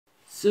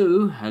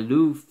So,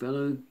 hello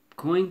fellow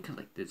coin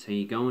collectors, how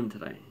you going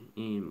today?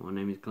 And my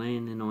name is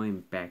Glenn and I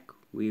am back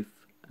with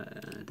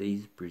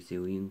these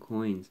Brazilian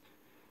coins.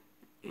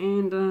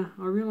 And I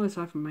realise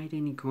I haven't made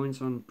any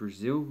coins on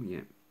Brazil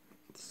yet.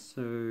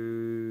 So,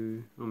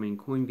 I mean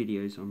coin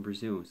videos on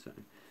Brazil. So,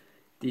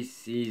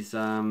 this is,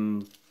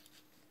 I'm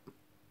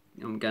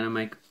going to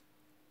make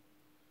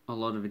a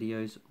lot of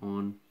videos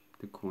on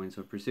the coins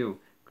of Brazil.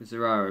 Because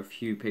there are a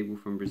few people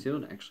from Brazil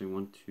that actually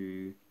want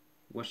to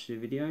watch the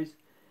videos.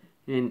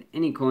 And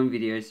any coin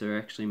videos that are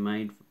actually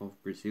made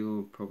of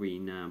Brazil are probably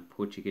in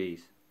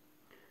Portuguese.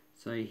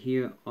 So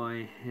here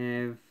I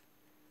have,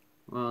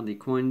 well, the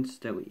coins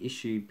that were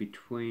issued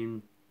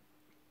between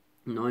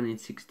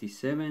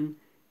 1967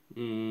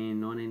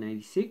 and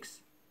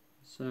 1986.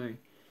 So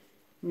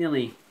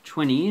nearly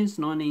 20 years,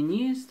 19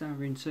 years they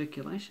were in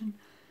circulation.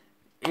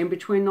 And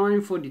between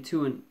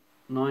 1942 and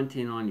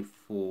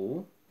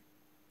 1994,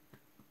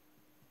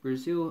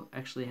 Brazil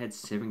actually had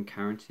 7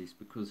 currencies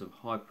because of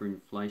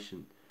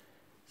hyperinflation.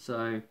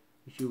 So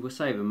if you were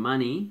saving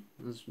money,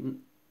 it was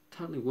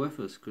totally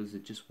worthless because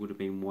it just would have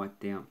been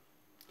wiped out.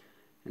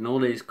 And all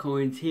these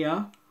coins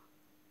here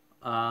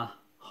are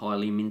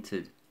highly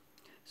minted.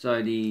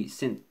 So the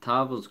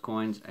centavos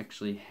coins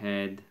actually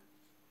had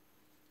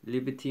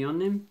Liberty on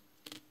them,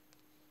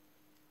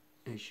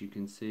 as you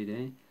can see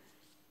there.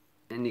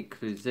 And the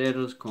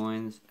Cruzeiros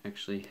coins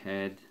actually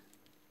had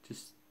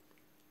just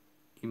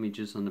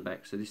images on the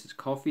back. So this is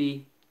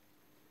coffee.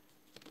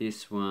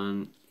 This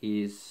one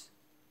is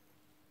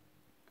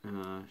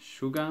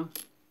sugar,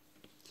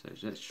 so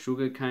that's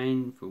sugar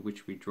cane, for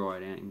which we dry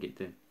it out and get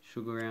the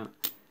sugar out.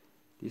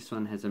 This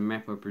one has a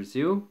map of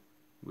Brazil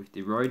with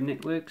the road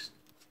networks.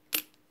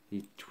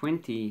 The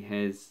 20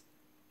 has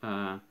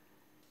the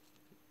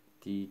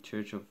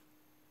Church of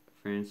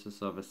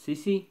Francis of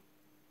Assisi,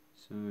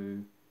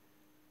 so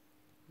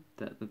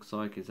that looks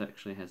like it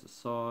actually has a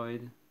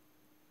side,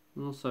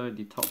 and also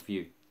the top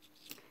view.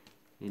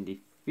 And the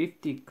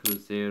 50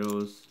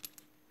 Cruzeiros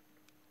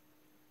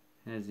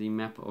has the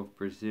map of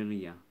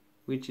Brasilia,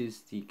 which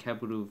is the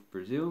capital of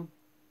Brazil.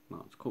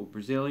 Well, it's called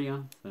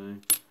Brasilia, so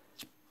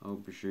I'll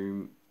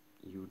presume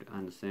you would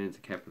understand it's a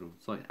capital.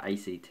 It's like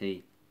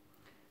ACT,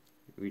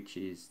 which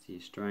is the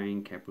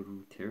Australian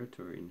Capital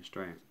Territory in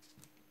Australia.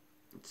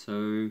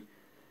 So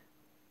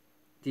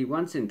the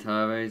 1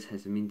 centavos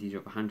has a mintage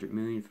of 100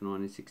 million for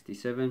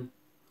 1967,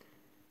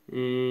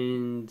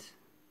 and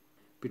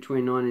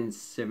between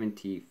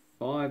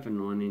 1975 and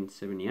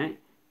 1978,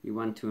 the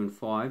 1, 2 and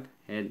 5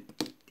 had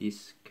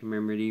this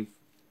commemorative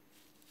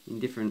in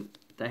different,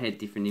 they had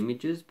different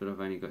images, but I've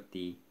only got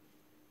the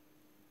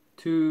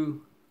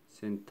 2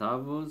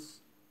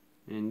 centavos,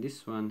 and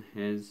this one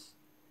has,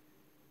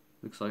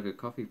 looks like a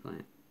coffee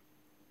plant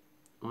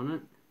on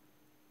it.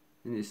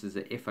 And this is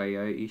a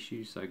FAO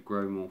issue, so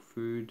grow more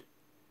food.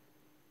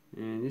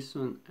 And this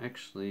one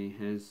actually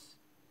has,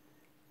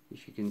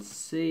 if you can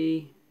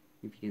see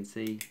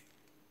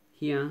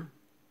here,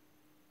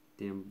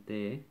 down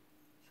there,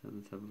 so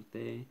let's have a look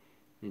there.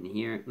 And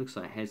here it looks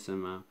like it has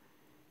some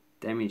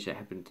damage that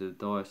happened to the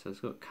die, so it's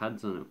got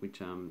cuds on it,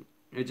 which are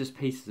just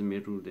pieces of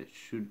metal that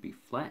should be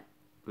flat,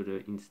 but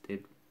are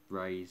instead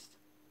raised.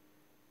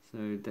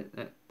 So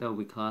that'll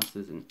be classed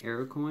as an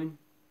error coin.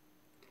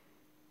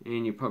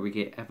 And you probably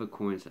get other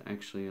coins that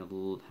actually have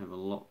a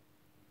lot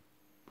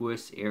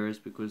worse errors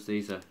because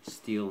these are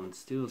steel, and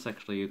steel is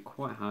actually a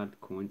quite hard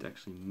coin to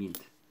actually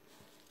mint.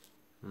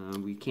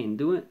 We can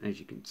do it, as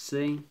you can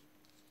see,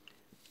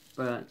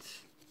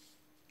 but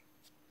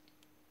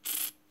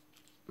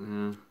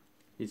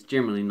it's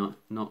generally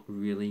not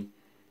really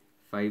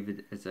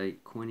favoured as a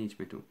coinage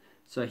metal.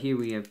 So here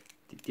we have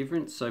the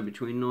difference. So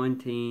between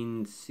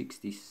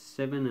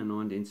 1967 and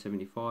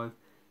 1975,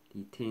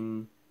 the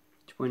 10,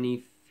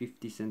 20,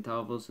 50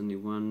 centavos and the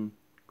 1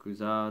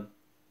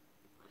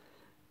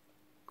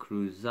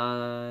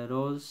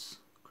 Cruzeiros,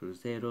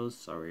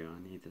 sorry, I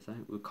need to say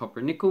it, were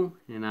copper nickel,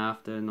 and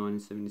after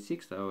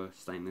 1976 they were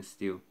stainless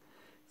steel.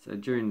 So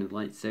during the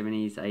late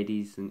 70s,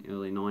 80s and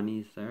early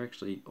 90s, they're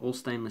actually all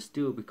stainless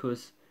steel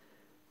because,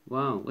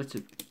 wow, what's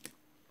the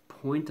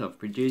point of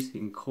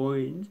producing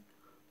coins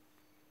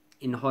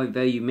in high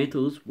value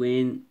metals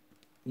when,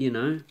 you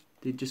know,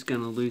 they're just going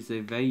to lose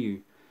their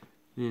value.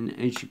 And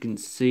as you can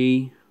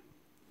see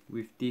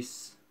with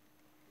this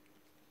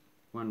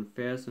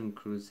 1000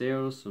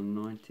 Cruzeiros from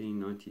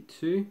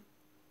 1992,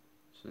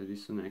 so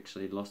this one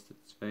actually lost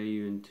its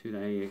value until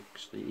they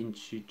actually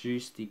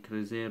introduced the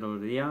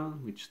Cruzeiro Real,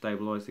 which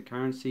stabilized the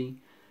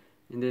currency,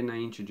 and then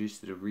they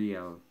introduced the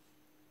Real.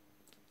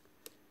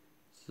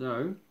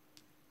 So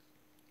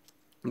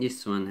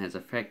this one has a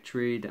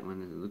factory, that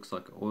one looks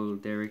like an oil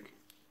derrick,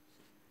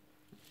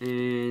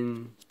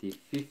 and the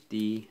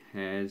 50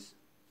 has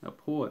a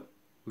port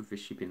with a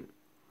ship in it.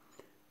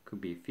 Could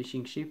be a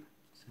fishing ship,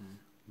 so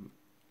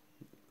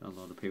a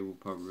lot of people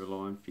probably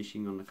rely on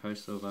fishing on the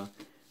coast of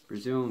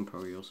Brazil, and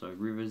probably also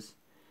rivers.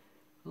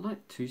 I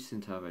like 2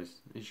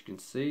 centavos. As you can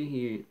see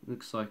here, it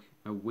looks like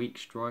a weak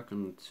strike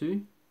on the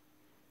 2.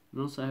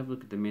 And also have a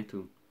look at the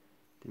metal.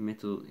 The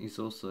metal is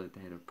also,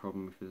 they had a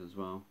problem with it as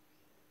well.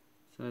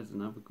 So that's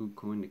another good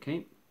coin to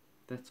keep.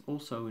 That's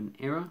also an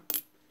error.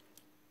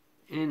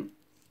 And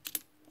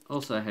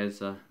also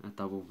has a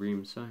double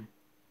rim, so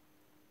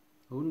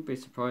I wouldn't be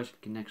surprised if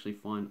you can actually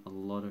find a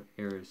lot of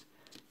errors.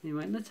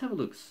 Anyway, let's have a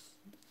look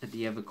at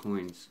the other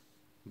coins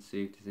and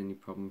see if there's any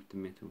problem with the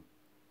metal.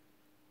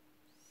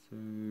 So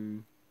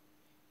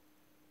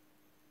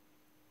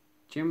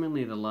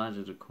generally the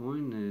larger the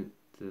coin,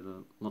 there's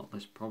a lot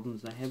less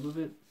problems they have with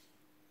it.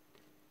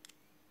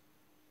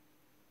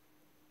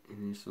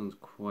 And this one's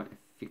quite a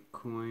thick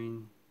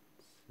coin,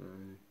 so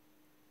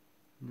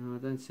no, I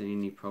don't see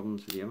any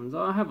problems with the other ones.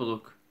 I'll have a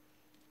look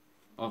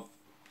off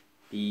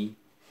the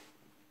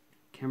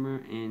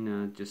camera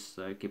and just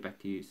get back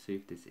to you, see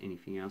if there's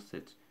anything else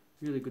that's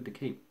really good to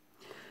keep.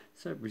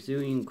 So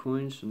Brazilian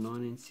coins from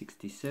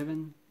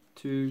 1967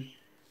 to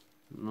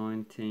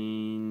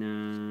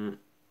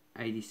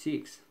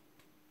 1986,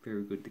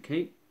 very good to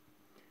keep.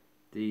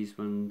 These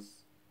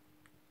ones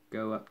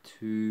go up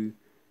to,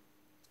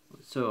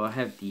 so I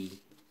have the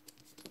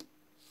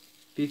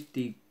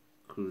 50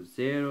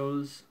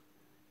 Cruzeiros,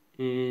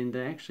 and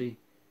they actually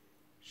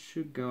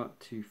should go up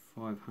to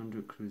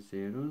 500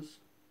 Cruzeiros.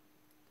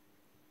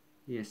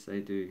 Yes, they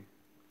do.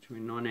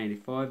 Between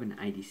 1985 and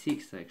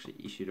 86, they actually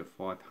issued a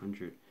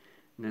 500,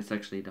 and that's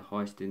actually the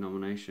highest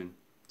denomination.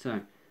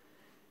 So,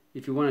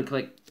 if you want to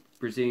collect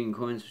Brazilian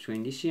coins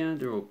between this year,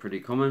 they're all pretty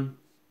common,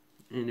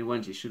 and the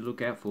ones you should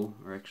look out for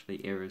are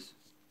actually errors.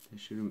 They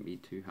shouldn't be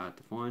too hard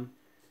to find,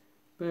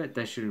 but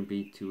they shouldn't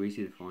be too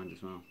easy to find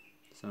as well.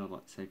 So I'd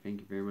like to say thank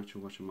you very much for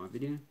watching my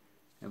video.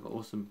 Have an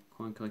awesome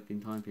coin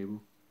collecting time,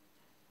 people,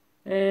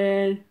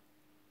 and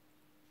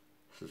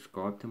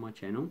subscribe to my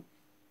channel.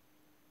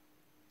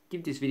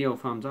 Give this video a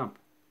thumbs up.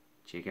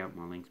 Check out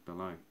my links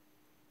below.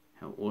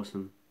 Have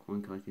awesome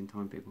coin collecting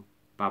time, people.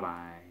 Bye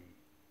bye.